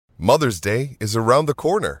Mother's Day is around the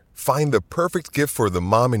corner. Find the perfect gift for the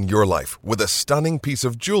mom in your life with a stunning piece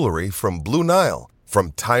of jewelry from Blue Nile.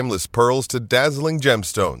 From timeless pearls to dazzling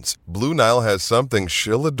gemstones, Blue Nile has something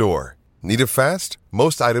she'll adore. Need it fast?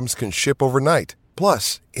 Most items can ship overnight.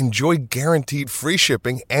 Plus, enjoy guaranteed free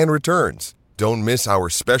shipping and returns. Don't miss our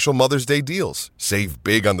special Mother's Day deals. Save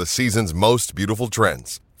big on the season's most beautiful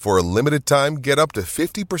trends. For a limited time, get up to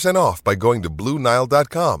 50% off by going to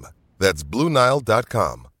BlueNile.com. That's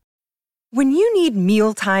BlueNile.com. When you need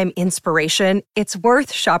mealtime inspiration, it's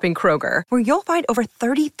worth shopping Kroger, where you'll find over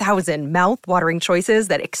 30,000 mouth-watering choices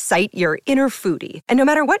that excite your inner foodie. And no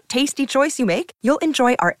matter what tasty choice you make, you'll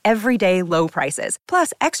enjoy our everyday low prices,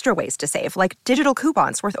 plus extra ways to save, like digital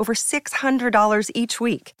coupons worth over $600 each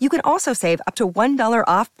week. You can also save up to $1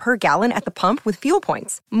 off per gallon at the pump with fuel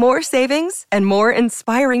points. More savings and more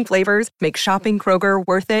inspiring flavors make shopping Kroger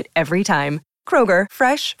worth it every time. Kroger,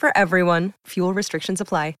 fresh for everyone. Fuel restrictions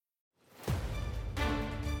apply.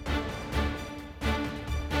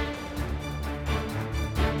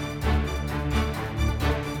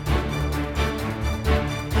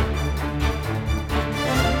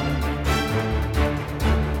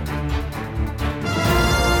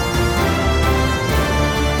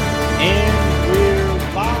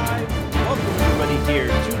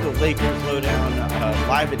 Lakers Lowdown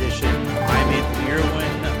live edition. I'm Anthony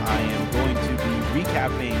Irwin. I am going to be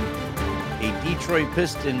recapping a Detroit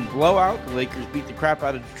Piston blowout. The Lakers beat the crap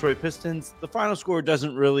out of Detroit Pistons. The final score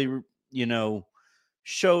doesn't really,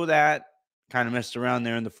 show that. Kind of messed around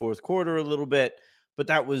there in the fourth quarter a little bit, but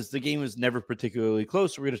the game was never particularly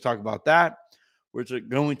close. So we're going to talk about that. We're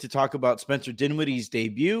going to talk about Spencer Dinwiddie's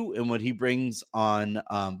debut and what he brings on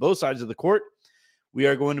both sides of the court. We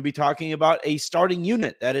are going to be talking about a starting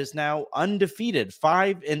unit that is now undefeated,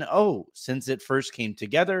 5-0 since it first came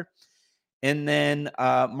together. And then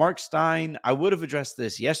Mark Stein, I would have addressed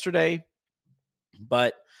this yesterday,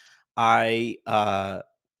 but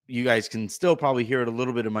you guys can still probably hear it a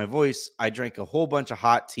little bit in my voice. I drank a whole bunch of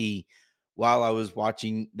hot tea while I was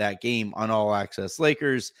watching that game on All Access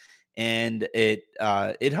Lakers, and it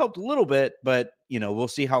helped a little bit, but we'll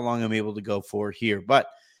see how long I'm able to go for here. But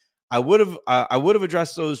I would have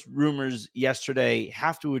addressed those rumors yesterday,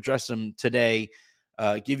 have to address them today,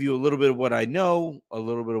 give you a little bit of what I know, a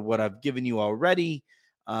little bit of what I've given you already,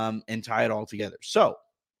 and tie it all together. So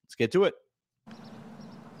let's get to it.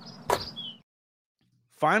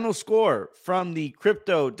 Final score from the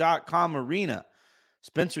Crypto.com arena.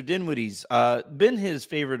 Spencer Dinwiddie's been his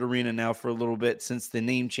favorite arena now for a little bit since the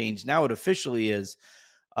name change. Now it officially is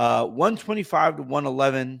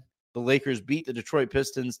 125-111. The Lakers beat the Detroit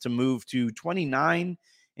Pistons to move to 29-26.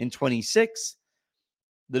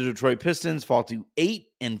 The Detroit Pistons fall to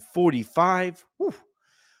 8-45.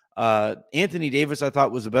 Anthony Davis, I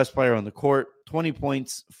thought, was the best player on the court. 20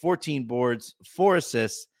 points, 14 boards, 4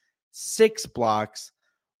 assists, 6 blocks.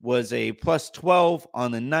 Was a plus 12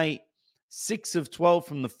 on the night. 6 of 12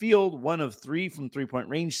 from the field, 1 of 3 from three-point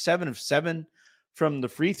range, 7 of 7 from the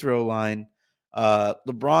free throw line.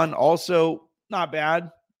 LeBron also not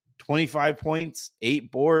bad. 25 points,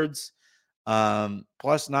 8 boards,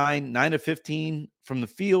 plus 9 of 15 from the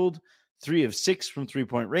field, 3 of 6 from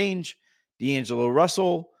three-point range. D'Angelo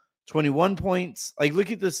Russell, 21 points. Like,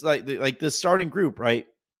 look at this, like the starting group, right?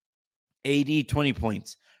 AD, 20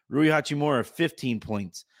 points. Rui Hachimura, 15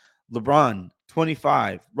 points. LeBron,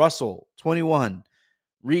 25. Russell, 21.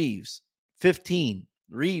 Reeves, 15.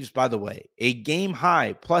 Reeves, by the way, a game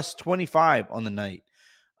high, plus 25 on the night.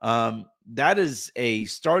 That is a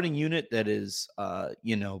starting unit that is,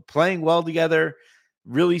 playing well together,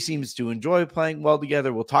 really seems to enjoy playing well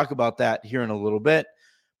together. We'll talk about that here in a little bit.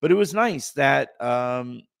 But it was nice that,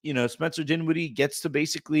 Spencer Dinwiddie gets to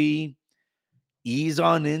basically ease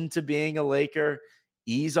on into being a Laker,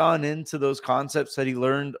 ease on into those concepts that he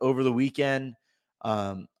learned over the weekend.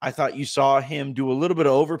 I thought you saw him do a little bit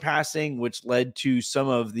of overpassing, which led to some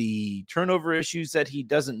of the turnover issues that he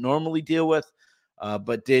doesn't normally deal with.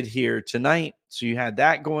 But did here tonight. So you had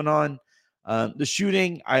that going on. The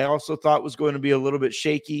shooting, I also thought was going to be a little bit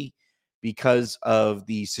shaky because of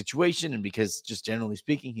the situation and because just generally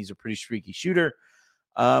speaking, he's a pretty streaky shooter.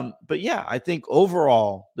 But yeah, I think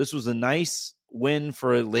overall, this was a nice win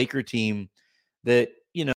for a Laker team that,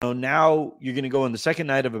 now you're going to go on the second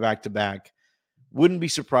night of a back-to-back. Wouldn't be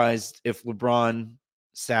surprised if LeBron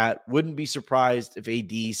sat. Wouldn't be surprised if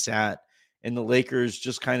AD sat. And the Lakers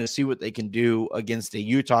just kind of see what they can do against a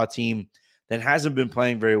Utah team that hasn't been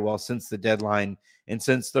playing very well since the deadline and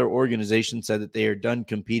since their organization said that they are done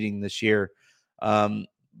competing this year. Not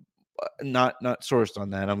sourced on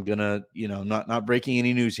that. I'm gonna, not breaking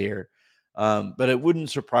any news here. But it wouldn't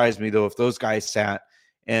surprise me though if those guys sat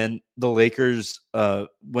And the Lakers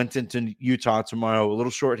went into Utah tomorrow a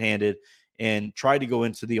little shorthanded and tried to go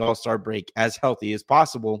into the All-Star break as healthy as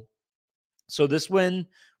possible. So this win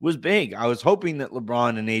was big. I was hoping that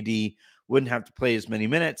LeBron and AD wouldn't have to play as many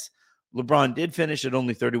minutes. LeBron did finish at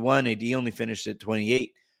only 31. AD only finished at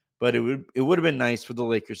 28. But it would have been nice for the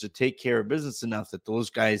Lakers to take care of business enough that those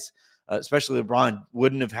guys, especially LeBron,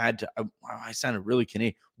 wouldn't have had to. Wow, I sounded really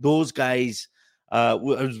Canadian. Those guys, I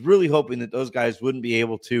was really hoping that those guys wouldn't be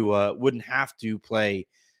able to, wouldn't have to play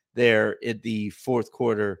there at the fourth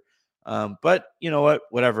quarter. But you know what?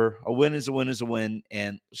 Whatever. A win is a win is a win,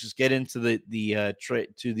 and let's just get into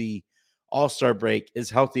the All-Star break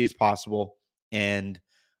as healthy as possible and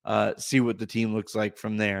see what the team looks like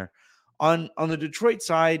from there. On the Detroit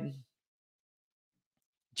side,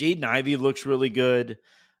 Jaden Ivey looks really good.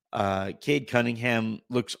 Cade Cunningham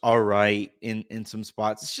looks all right in some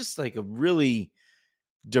spots. It's just like a really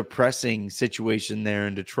depressing situation there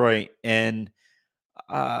in Detroit, and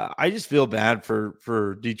I just feel bad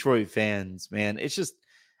for Detroit fans, man. It's just,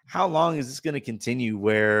 how long is this going to continue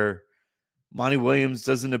where Monty Williams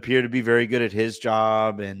doesn't appear to be very good at his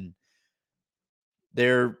job, and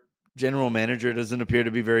their general manager doesn't appear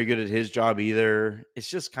to be very good at his job either? It's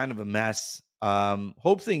just kind of a mess.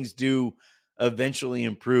 Hope things do eventually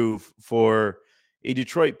improve for a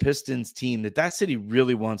Detroit Pistons team that city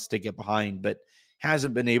really wants to get behind, but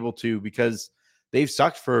hasn't been able to because they've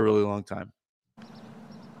sucked for a really long time.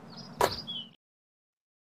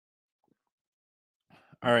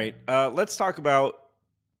 All right, let's talk about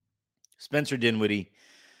Spencer Dinwiddie.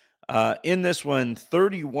 In this one,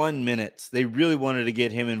 31 minutes. They really wanted to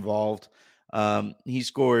get him involved. He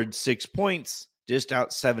scored 6 points, dished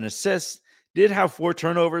out 7 assists, did have 4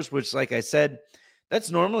 turnovers, which, like I said,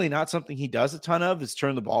 that's normally not something he does a ton of, is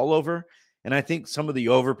turn the ball over. And I think some of the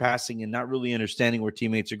overpassing and not really understanding where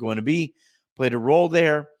teammates are going to be played a role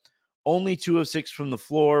there. Only 2 of 6 from the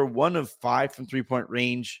floor, 1 of 5 from three-point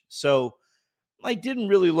range. So, didn't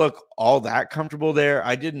really look all that comfortable there.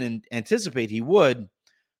 I didn't anticipate he would,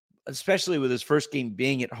 especially with his first game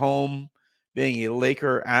being at home, being a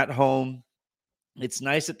Laker at home. It's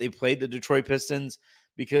nice that they played the Detroit Pistons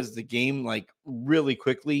because the game, really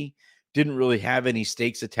quickly, didn't really have any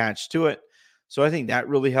stakes attached to it. So I think that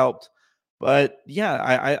really helped. But yeah,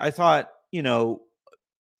 I thought,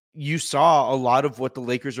 you saw a lot of what the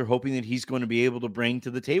Lakers are hoping that he's going to be able to bring to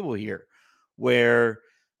the table here, where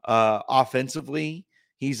offensively,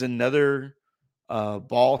 he's another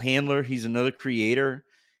ball handler. He's another creator.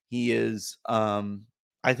 He is,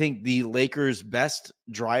 I think, the Lakers' best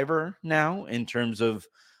driver now in terms of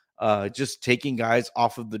just taking guys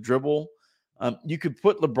off of the dribble. You could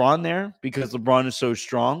put LeBron there because LeBron is so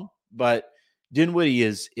strong, but Dinwiddie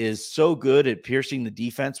is so good at piercing the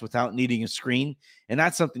defense without needing a screen, and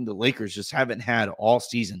that's something the Lakers just haven't had all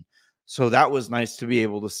season. So that was nice to be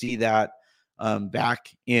able to see that back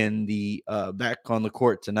on the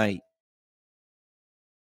court tonight.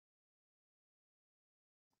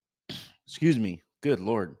 Excuse me. Good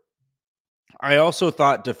Lord. I also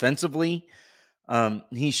thought defensively,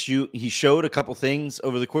 he showed a couple things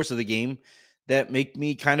over the course of the game that make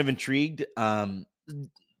me kind of intrigued.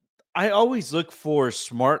 I always look for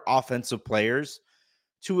smart offensive players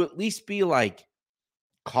to at least be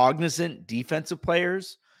cognizant defensive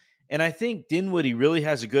players. And I think Dinwiddie really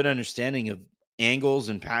has a good understanding of angles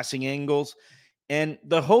and passing angles. And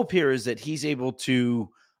the hope here is that he's able to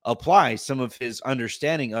apply some of his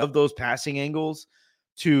understanding of those passing angles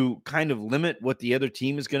to kind of limit what the other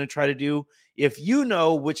team is going to try to do. If you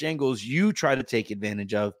know which angles you try to take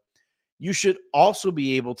advantage of, you should also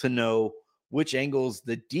be able to know which angles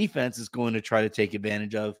the defense is going to try to take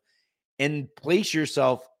advantage of and place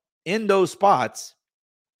yourself in those spots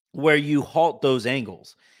where you halt those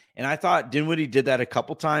angles. And I thought Dinwiddie did that a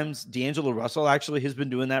couple times. D'Angelo Russell actually has been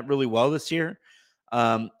doing that really well this year.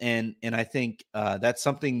 And I think that's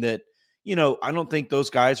something that, I don't think those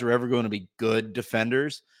guys are ever going to be good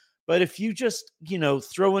defenders. But if you just,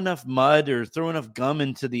 throw enough mud or throw enough gum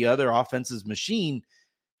into the other offense's machine,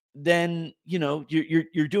 then,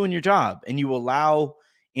 you're doing your job, and you allow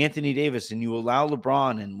Anthony Davis and you allow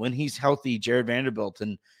LeBron, and when he's healthy, Jared Vanderbilt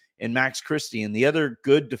and Max Christie and the other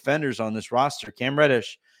good defenders on this roster, Cam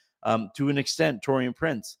Reddish, to an extent, Taurean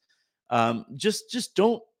Prince, just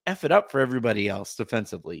don't F it up for everybody else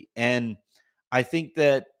defensively. And I think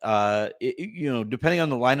that, depending on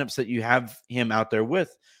the lineups that you have him out there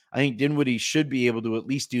with, I think Dinwiddie should be able to at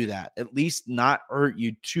least do that, at least not hurt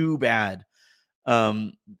you too bad,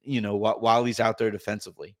 while he's out there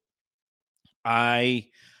defensively. I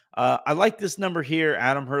like this number here.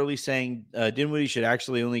 Adam Hurley saying Dinwiddie should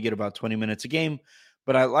actually only get about 20 minutes a game,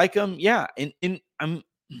 but I like him. Yeah. And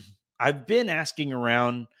I've been asking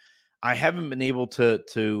around. I haven't been able to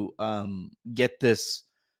get this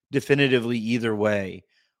definitively either way,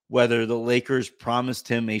 whether the Lakers promised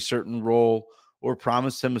him a certain role or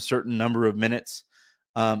promised him a certain number of minutes.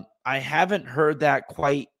 I haven't heard that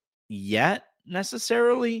quite yet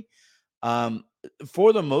necessarily.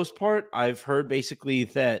 For the most part, I've heard basically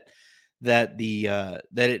that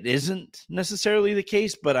it isn't necessarily the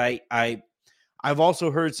case, but I've also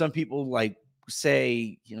heard some people like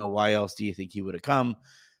say, why else do you think he would have come?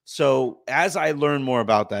 So as I learn more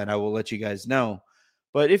about that, I will let you guys know.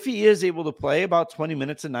 But if he is able to play about 20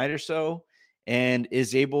 minutes a night or so and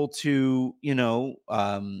is able to,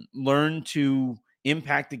 learn to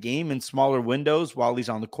impact the game in smaller windows while he's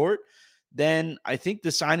on the court, then I think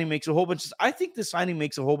the signing makes a whole bunch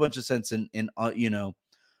of sense in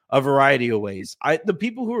a variety of ways. The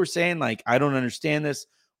people who are saying like, I don't understand this.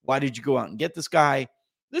 Why did you go out and get this guy?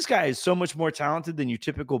 This guy is so much more talented than your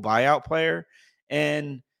typical buyout player.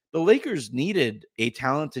 And the Lakers needed a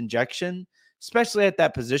talent injection, especially at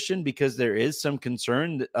that position, because there is some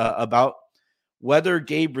concern about whether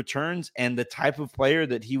Gabe returns and the type of player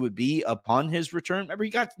that he would be upon his return. Remember, he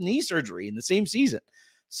got knee surgery in the same season.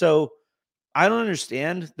 So I don't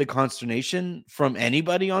understand the consternation from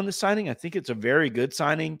anybody on the signing. I think it's a very good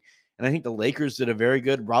signing. And I think the Lakers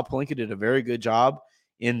Rob Pelinka did a very good job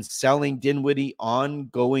in selling Dinwiddie on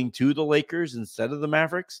going to the Lakers instead of the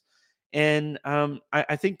Mavericks. And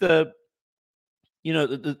I think the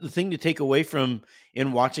thing to take away from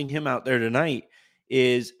in watching him out there tonight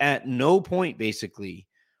is at no point basically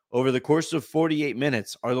over the course of 48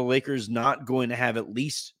 minutes are the Lakers not going to have at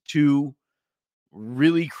least two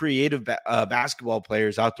really creative basketball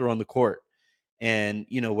players out there on the court. And,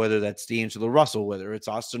 whether that's D'Angelo Russell, whether it's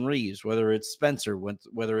Austin Reeves, whether it's Spencer,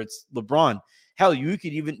 whether it's LeBron, hell, you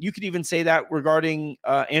could even say that regarding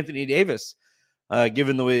Anthony Davis,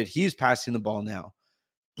 given the way that he's passing the ball now.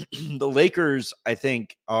 The Lakers, I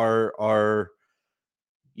think, are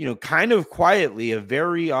kind of quietly a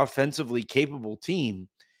very offensively capable team.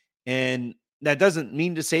 And that doesn't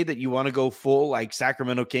mean to say that you want to go full like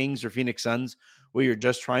Sacramento Kings or Phoenix Suns, where you're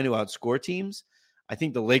just trying to outscore teams. I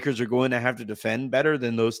think the Lakers are going to have to defend better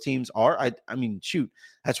than those teams are. I mean, shoot,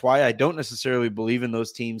 that's why I don't necessarily believe in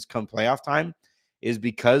those teams come playoff time, is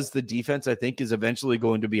because the defense, I think, is eventually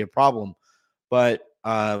going to be a problem. But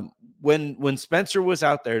when Spencer was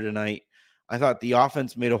out there tonight, I thought the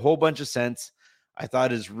offense made a whole bunch of sense. I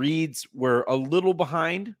thought his reads were a little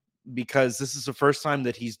behind because this is the first time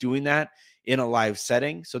that he's doing that in a live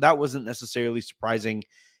setting. So that wasn't necessarily surprising.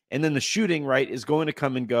 And then the shooting, right, is going to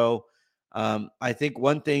come and go. I think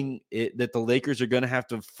one thing that the Lakers are going to have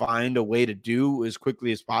to find a way to do as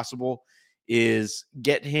quickly as possible is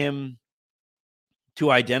get him to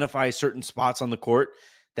identify certain spots on the court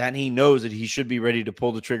that he knows that he should be ready to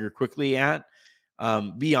pull the trigger quickly at,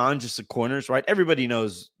 beyond just the corners, right? Everybody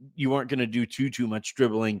knows you aren't going to do too much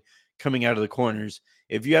dribbling coming out of the corners.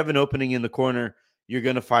 If you have an opening in the corner, you're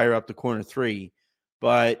going to fire up the corner three.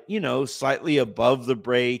 But, slightly above the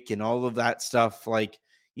break and all of that stuff, like,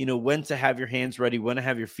 when to have your hands ready, when to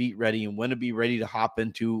have your feet ready, and when to be ready to hop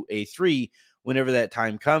into a three whenever that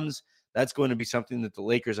time comes. That's going to be something that the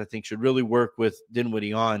Lakers, I think, should really work with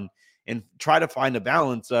Dinwiddie on and try to find a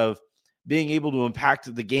balance of being able to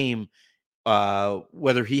impact the game,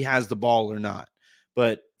 whether he has the ball or not.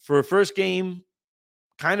 But for a first game,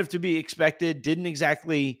 kind of to be expected, didn't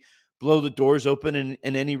exactly blow the doors open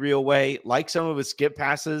in any real way, like some of his skip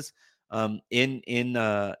passes in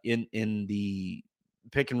the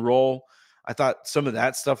pick and roll. I thought some of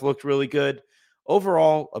that stuff looked really good.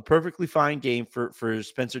 Overall, a perfectly fine game for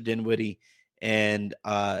Spencer Dinwiddie. And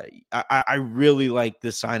I really like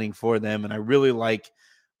this signing for them. And I really like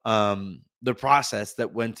the process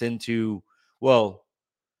that went into, well,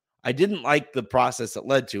 I didn't like the process that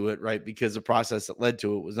led to it, right? Because the process that led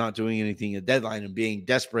to it was not doing anything at deadline and being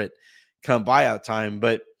desperate come buyout time.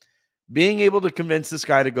 But being able to convince this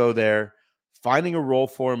guy to go there, finding a role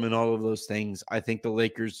for him and all of those things, I think the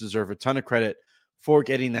Lakers deserve a ton of credit for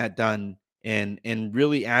getting that done and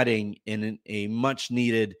really adding in a much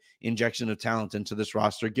needed injection of talent into this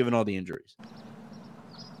roster, given all the injuries.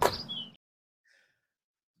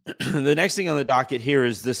 The next thing on the docket here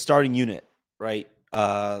is the starting unit, right?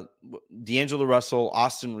 D'Angelo Russell,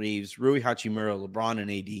 Austin Reeves, Rui Hachimura, LeBron, and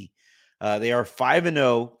AD. They are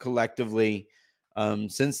 5-0 collectively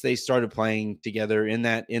since they started playing together in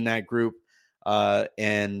that group.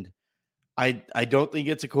 And I don't think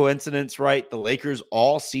it's a coincidence, right? The Lakers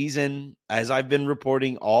all season, as I've been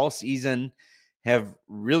reporting all season, have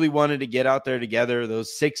really wanted to get out there together.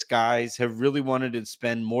 Those 6 guys have really wanted to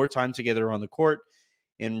spend more time together on the court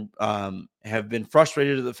and have been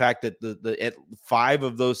frustrated at the fact that the 5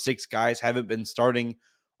 of those 6 guys haven't been starting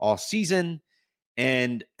all season.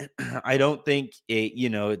 And I don't think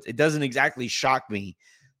it doesn't exactly shock me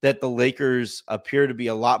that the Lakers appear to be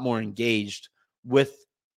a lot more engaged with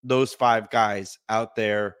those 5 guys out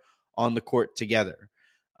there on the court together.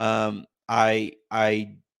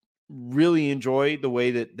 I really enjoy the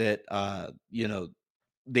way that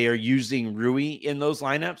they are using Rui in those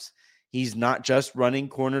lineups. He's not just running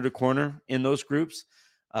corner to corner in those groups.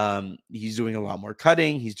 He's doing a lot more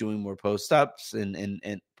cutting. He's doing more post ups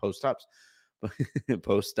and post ups.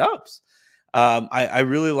 Post ups. I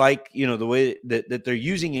really like, the way that they're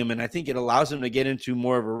using him. And I think it allows him to get into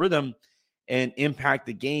more of a rhythm and impact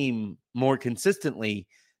the game more consistently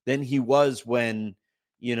than he was when,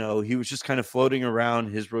 he was just kind of floating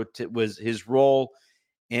around. His role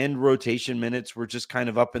and rotation minutes were just kind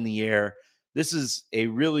of up in the air. This is a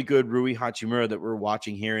really good Rui Hachimura that we're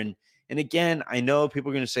watching here. And again, I know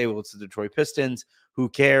people are going to say, well, it's the Detroit Pistons. Who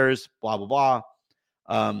cares? Blah, blah,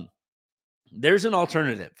 blah. There's an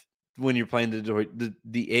alternative when you're playing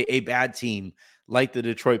a bad team like the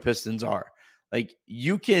Detroit Pistons are. Like,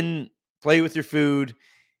 you can play with your food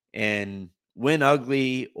and win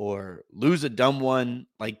ugly or lose a dumb one.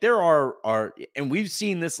 Like, there are and we've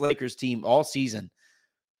seen this Lakers team all season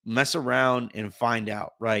mess around and find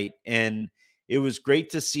out, right? And it was great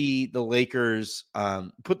to see the Lakers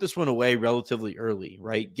put this one away relatively early,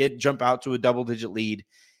 right? Jump out to a double-digit lead.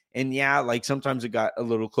 And yeah, like, sometimes it got a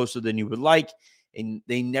little closer than you would like, and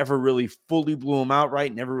they never really fully blew them out,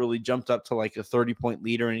 right? Never really jumped up to like a 30-point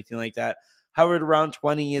lead or anything like that. However, around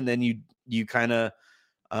 20, and then you kind of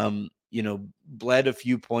bled a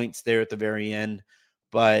few points there at the very end.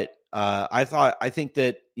 But I think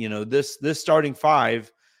that this starting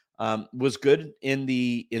 5 was good in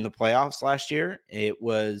the playoffs last year.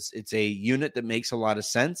 It's a unit that makes a lot of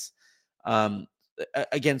sense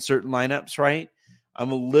against certain lineups, right?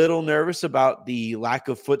 I'm a little nervous about the lack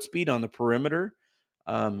of foot speed on the perimeter.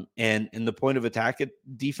 And the point of attack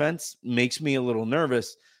defense makes me a little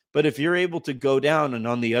nervous. But if you're able to go down and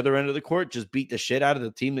on the other end of the court, just beat the shit out of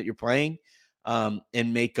the team that you're playing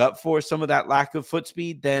and make up for some of that lack of foot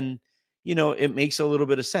speed, then, it makes a little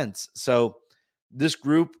bit of sense. So this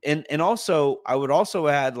group, and also I would also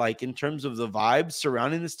add, like, in terms of the vibes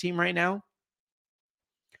surrounding this team right now,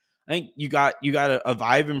 I think you got a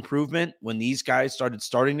vibe improvement when these guys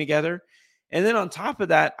starting together. And then on top of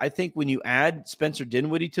that, I think when you add Spencer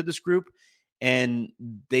Dinwiddie to this group and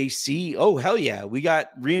they see, oh, hell yeah, we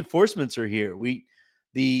got reinforcements are here.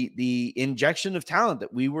 The injection of talent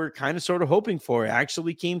that we were kind of sort of hoping for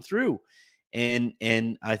actually came through. And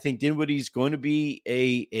I think Dinwiddie's going to be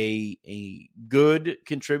a good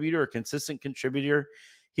contributor, a consistent contributor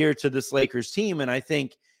here to this Lakers team. And I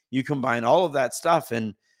think you combine all of that stuff,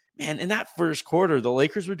 and man, in that first quarter, the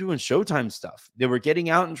Lakers were doing Showtime stuff. They were getting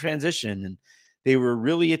out in transition, and they were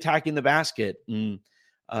really attacking the basket. And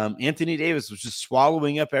Anthony Davis was just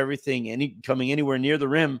swallowing up everything, coming anywhere near the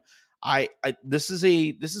rim. This is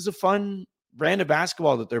a fun brand of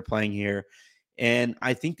basketball that they're playing here, and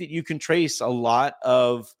I think that you can trace a lot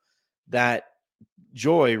of that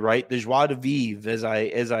joy, right? The joie de vivre, as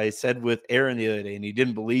I said with Aaron the other day, and he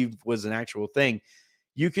didn't believe was an actual thing.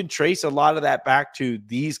 You can trace a lot of that back to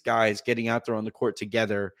these guys getting out there on the court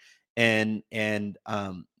together and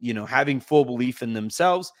having full belief in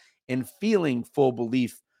themselves and feeling full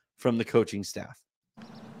belief from the coaching staff.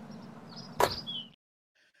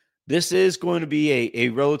 This is going to be a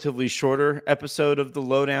relatively shorter episode of the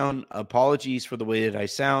Lowdown. Apologies for the way that I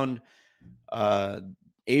sound.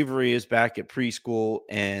 Avery is back at preschool,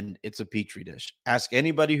 and it's a petri dish. Ask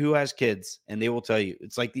anybody who has kids, and they will tell you.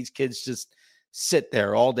 It's like these kids just sit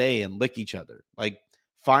there all day and lick each other, like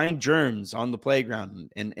find germs on the playground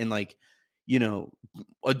and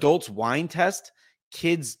adults wine test,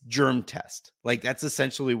 kids germ test. Like, that's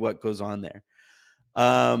essentially what goes on there.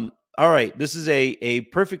 All right. This is a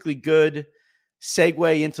perfectly good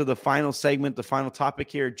segue into the final segment, the final topic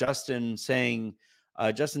here. Justin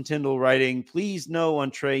Tyndall writing, please no on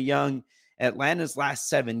Trae Young. Atlanta's last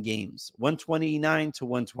 7 games, 129 to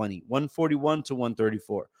 120, 141 to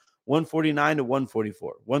 134. 149 to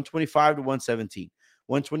 144, 125 to 117,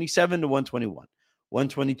 127 to 121,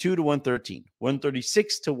 122 to 113,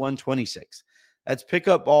 136 to 126. That's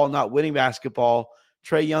pickup ball, not winning basketball.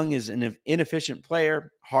 Trae Young is an inefficient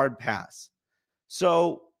player, hard pass.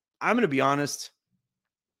 So I'm going to be honest.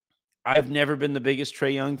 I've never been the biggest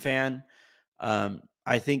Trae Young fan.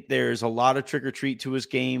 I think there's a lot of trick or treat to his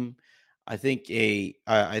game. I think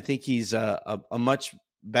he's a much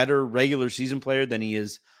better regular season player than he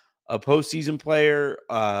is a postseason player.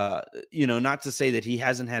 Not to say that he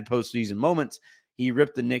hasn't had postseason moments. He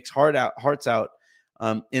ripped the Knicks' hearts out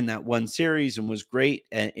in that one series and was great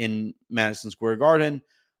in Madison Square Garden.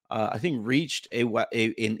 I think reached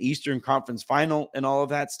an Eastern Conference final and all of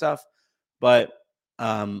that stuff. But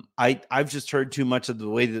I've just heard too much of the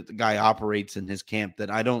way that the guy operates in his camp that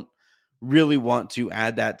I don't really want to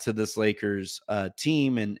add that to this Lakers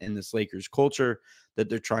team and this Lakers culture that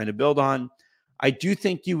they're trying to build on. I do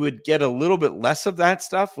think you would get a little bit less of that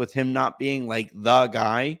stuff with him not being like the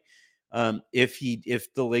guy.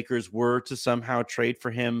 If the Lakers were to somehow trade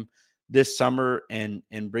for him this summer and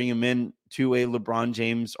bring him in to a LeBron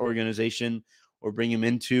James organization or bring him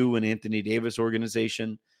into an Anthony Davis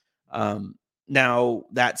organization. Now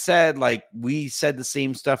that said, like we said the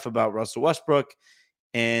same stuff about Russell Westbrook,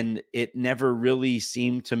 and it never really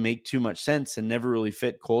seemed to make too much sense and never really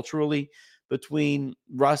fit culturally between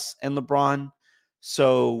Russ and LeBron.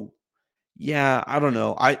 So yeah, I don't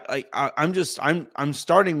know. I'm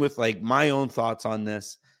starting with like my own thoughts on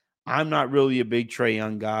this. I'm not really a big Trae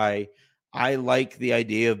Young guy. I like the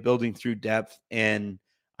idea of building through depth, and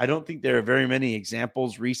I don't think there are very many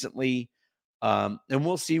examples recently. And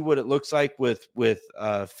we'll see what it looks like with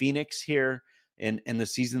Phoenix here and the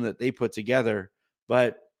season that they put together.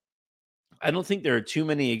 But I don't think there are too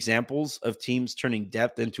many examples of teams turning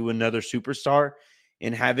depth into another superstar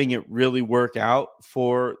and having it really work out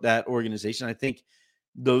for that organization. I think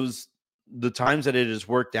the times that it has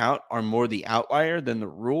worked out are more the outlier than the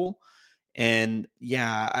rule. And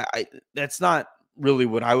yeah, I that's not really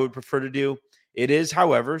what I would prefer to do. It is,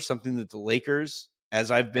 however, something that the Lakers,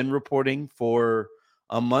 as I've been reporting for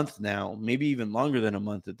a month now, maybe even longer than a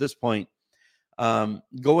month at this point,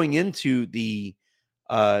 going into the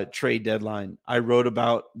trade deadline, I wrote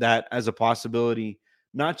about that as a possibility,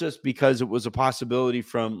 not just because it was a possibility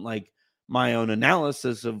from like my own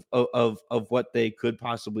analysis of what they could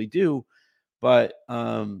possibly do, but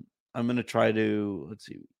I'm going to try to, let's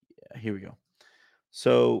see. Yeah, here we go.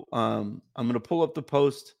 So I'm going to pull up the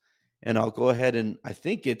post and I'll go ahead and I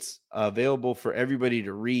think it's available for everybody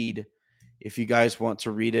to read. If you guys want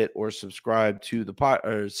to read it or subscribe to the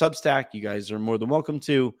or Substack, you guys are more than welcome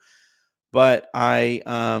to. But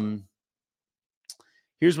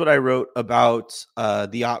here's what I wrote about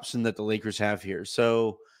the option that the Lakers have here.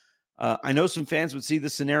 So I know some fans would see the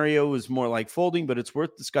scenario as more like folding, but it's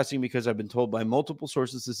worth discussing because I've been told by multiple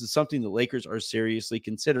sources this is something the Lakers are seriously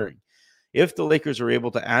considering. If the Lakers are able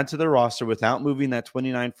to add to their roster without moving that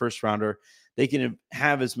 29 first rounder, they can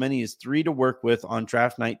have as many as 3 to work with on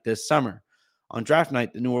draft night this summer. On draft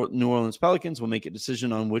night, the New Orleans Pelicans will make a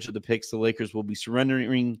decision on which of the picks the Lakers will be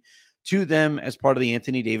surrendering to them as part of the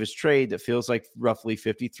Anthony Davis trade that feels like roughly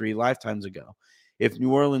 53 lifetimes ago. If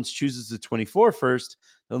New Orleans chooses the 24 first,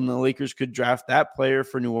 then the Lakers could draft that player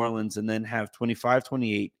for New Orleans and then have 25,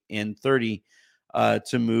 28, and 30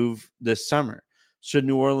 to move this summer. Should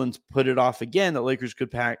New Orleans put it off again, the Lakers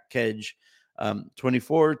could package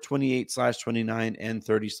 24, 28/29, and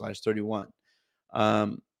 30/31.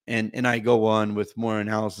 And I go on with more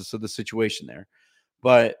analysis of the situation there.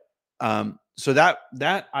 But so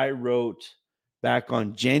that I wrote back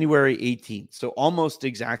on January 18th, so almost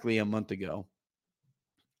exactly a month ago.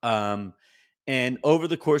 And over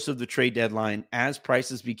the course of the trade deadline, as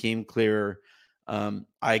prices became clearer,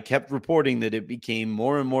 I kept reporting that it became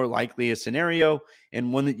more and more likely a scenario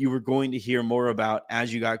and one that you were going to hear more about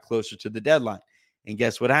as you got closer to the deadline. And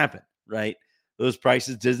guess what happened, right? Those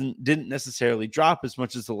prices didn't necessarily drop as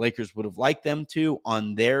much as the Lakers would have liked them to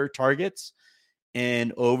on their targets.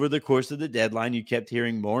 And over the course of the deadline, you kept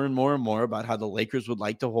hearing more and more and more about how the Lakers would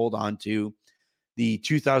like to hold on to the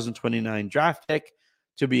 2029 draft pick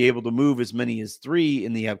to be able to move as many as 3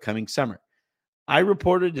 in the upcoming summer. I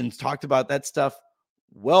reported and talked about that stuff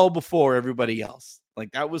well before everybody else.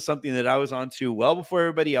 Like that was something that I was on to well before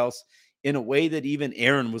everybody else in a way that even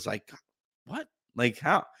Aaron was like, what? Like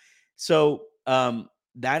how? So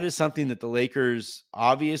that is something that the Lakers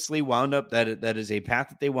obviously wound up, that is a path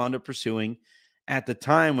that they wound up pursuing. At the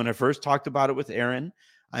time when I first talked about it with Aaron,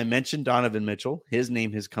 I mentioned Donovan Mitchell. His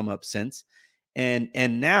name has come up since. And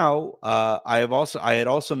now I had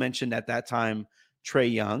also mentioned at that time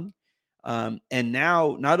Trae Young. And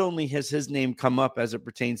now not only has his name come up as it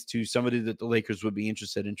pertains to somebody that the Lakers would be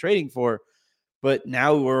interested in trading for, but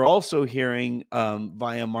now we're also hearing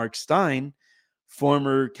via Mark Stein,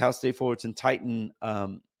 former Cal State Fullerton Titan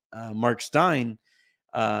Mark Stein,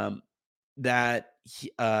 that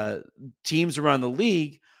teams around the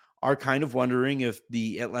league are kind of wondering if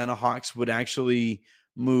the Atlanta Hawks would actually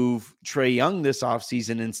move Trae Young this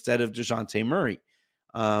offseason instead of DeJounte Murray,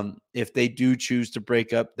 if they do choose to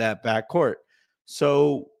break up that backcourt.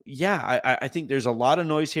 So yeah, I think there's a lot of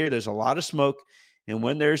noise here. There's a lot of smoke. And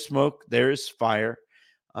when there's smoke, there's fire.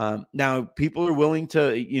 Now, people are willing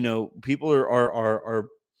to, people are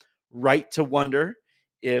right to wonder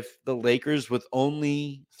if the Lakers, with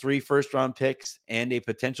only 3 first-round picks and a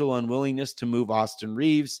potential unwillingness to move Austin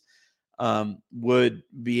Reeves, would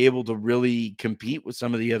be able to really compete with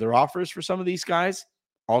some of the other offers for some of these guys.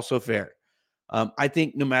 Also fair. I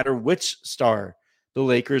think no matter which star the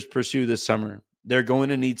Lakers pursue this summer, they're going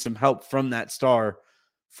to need some help from that star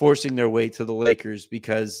forcing their way to the Lakers,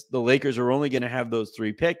 because the Lakers are only going to have those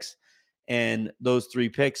 3 picks. And those 3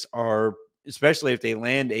 picks are, especially if they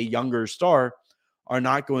land a younger star, are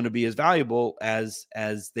not going to be as valuable as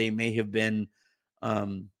they may have been,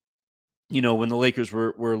 when the Lakers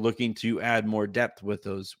were looking to add more depth with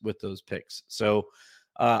those picks. So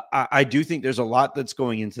I do think there's a lot that's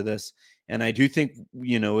going into this. And I do think,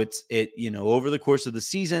 over the course of the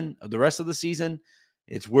season, of the rest of the season,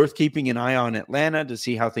 it's worth keeping an eye on Atlanta to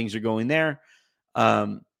see how things are going there.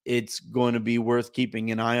 It's going to be worth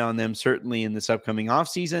keeping an eye on them, certainly in this upcoming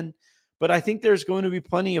offseason. But I think there's going to be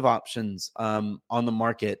plenty of options on the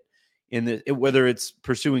market, whether it's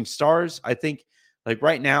pursuing stars. I think, like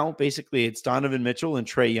right now, basically it's Donovan Mitchell and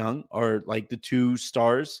Trae Young are like the 2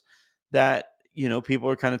 stars that, people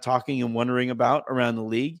are kind of talking and wondering about around the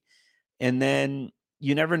league. And then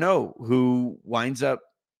you never know who winds up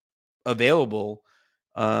available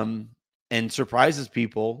and surprises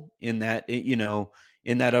people in that,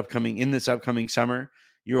 in this upcoming summer.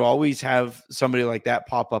 You always have somebody like that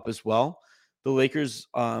pop up as well. The Lakers,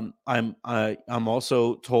 I'm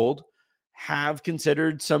also told, have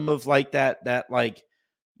considered some of like that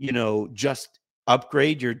just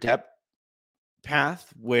upgrade your depth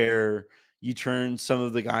path, where you turn some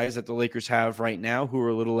of the guys that the Lakers have right now who are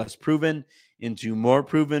a little less proven into more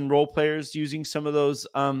proven role players, using some of those,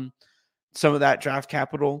 some of that draft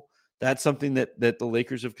capital. That's something that the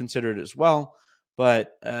Lakers have considered as well.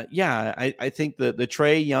 But I think the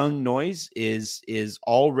Trae Young noise is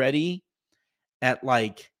already at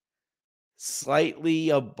like slightly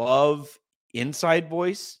above inside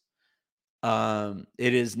voice. It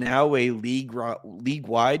is now a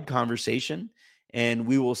league-wide conversation, and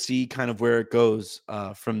we will see kind of where it goes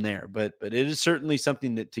from there. But it is certainly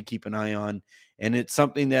something to keep an eye on, and it's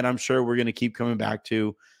something that I'm sure we're going to keep coming back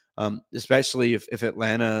to, especially if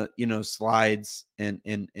Atlanta, slides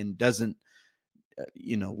and doesn't,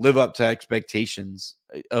 live up to expectations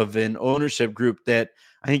of an ownership group that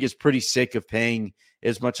I think is pretty sick of paying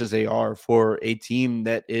as much as they are for a team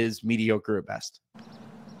that is mediocre at best.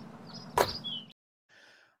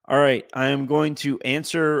 All right, I am going to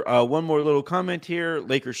answer one more little comment here.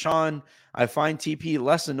 Laker Sean, I find TP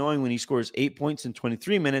less annoying when he scores 8 points in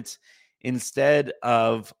 23 minutes instead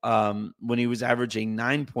of when he was averaging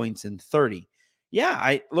 9 points in 30.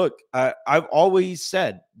 Yeah, I've always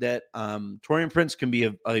said that Taurean Prince can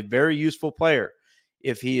be a very useful player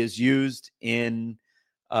if he is used in,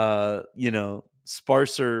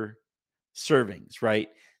 sparser servings, right?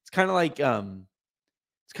 It's kind of like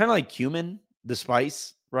cumin, the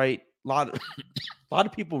spice, right? A lot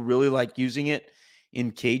of people really like using it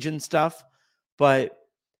in Cajun stuff, but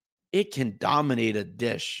it can dominate a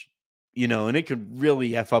dish, and it could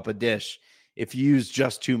really F up a dish if you use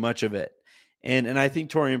just too much of it. And I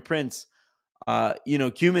think Taurean Prince,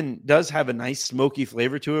 cumin does have a nice smoky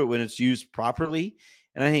flavor to it when it's used properly.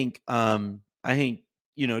 And I think Taurean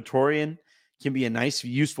can be a nice,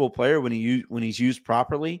 useful player when he's used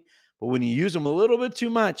properly. But when you use him a little bit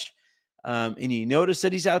too much, and you notice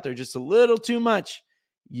that he's out there just a little too much,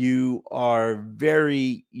 you are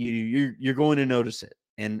you're going to notice it,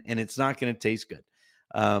 and it's not going to taste good.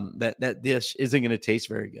 That dish isn't going to taste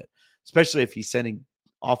very good, especially if he's sending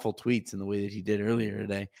awful tweets in the way that he did earlier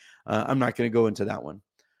today. I'm not going to go into that one.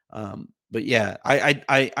 But yeah, I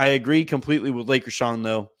agree completely with Laker Sean,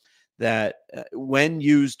 though, that when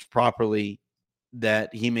used properly,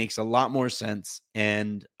 that he makes a lot more sense.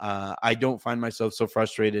 And I don't find myself so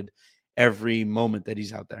frustrated every moment that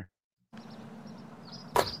he's out there.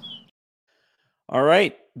 All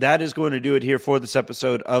right. That is going to do it here for this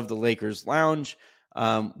episode of the Lakers Lounge.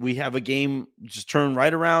 We have a game just turn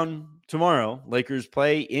right around tomorrow. Lakers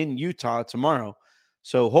play in Utah tomorrow.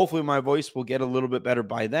 So hopefully my voice will get a little bit better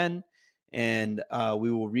by then. And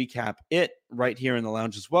we will recap it right here in the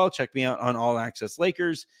lounge as well. Check me out on All Access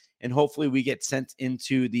Lakers. And hopefully we get sent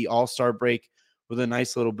into the All-Star break with a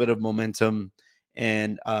nice little bit of momentum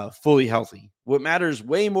and fully healthy. What matters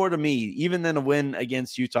way more to me, even than a win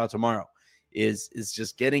against Utah tomorrow, is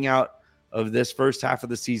just getting out of this first half of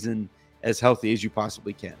the season as healthy as you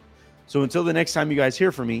possibly can. So until the next time you guys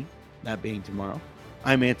hear from me, that being tomorrow,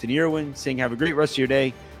 I'm Anthony Irwin saying have a great rest of your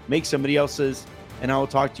day. make somebody else's, and I will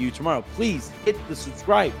talk to you tomorrow. Please hit the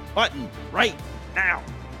subscribe button right now,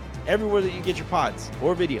 everywhere that you get your pods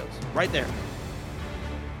or videos, right there.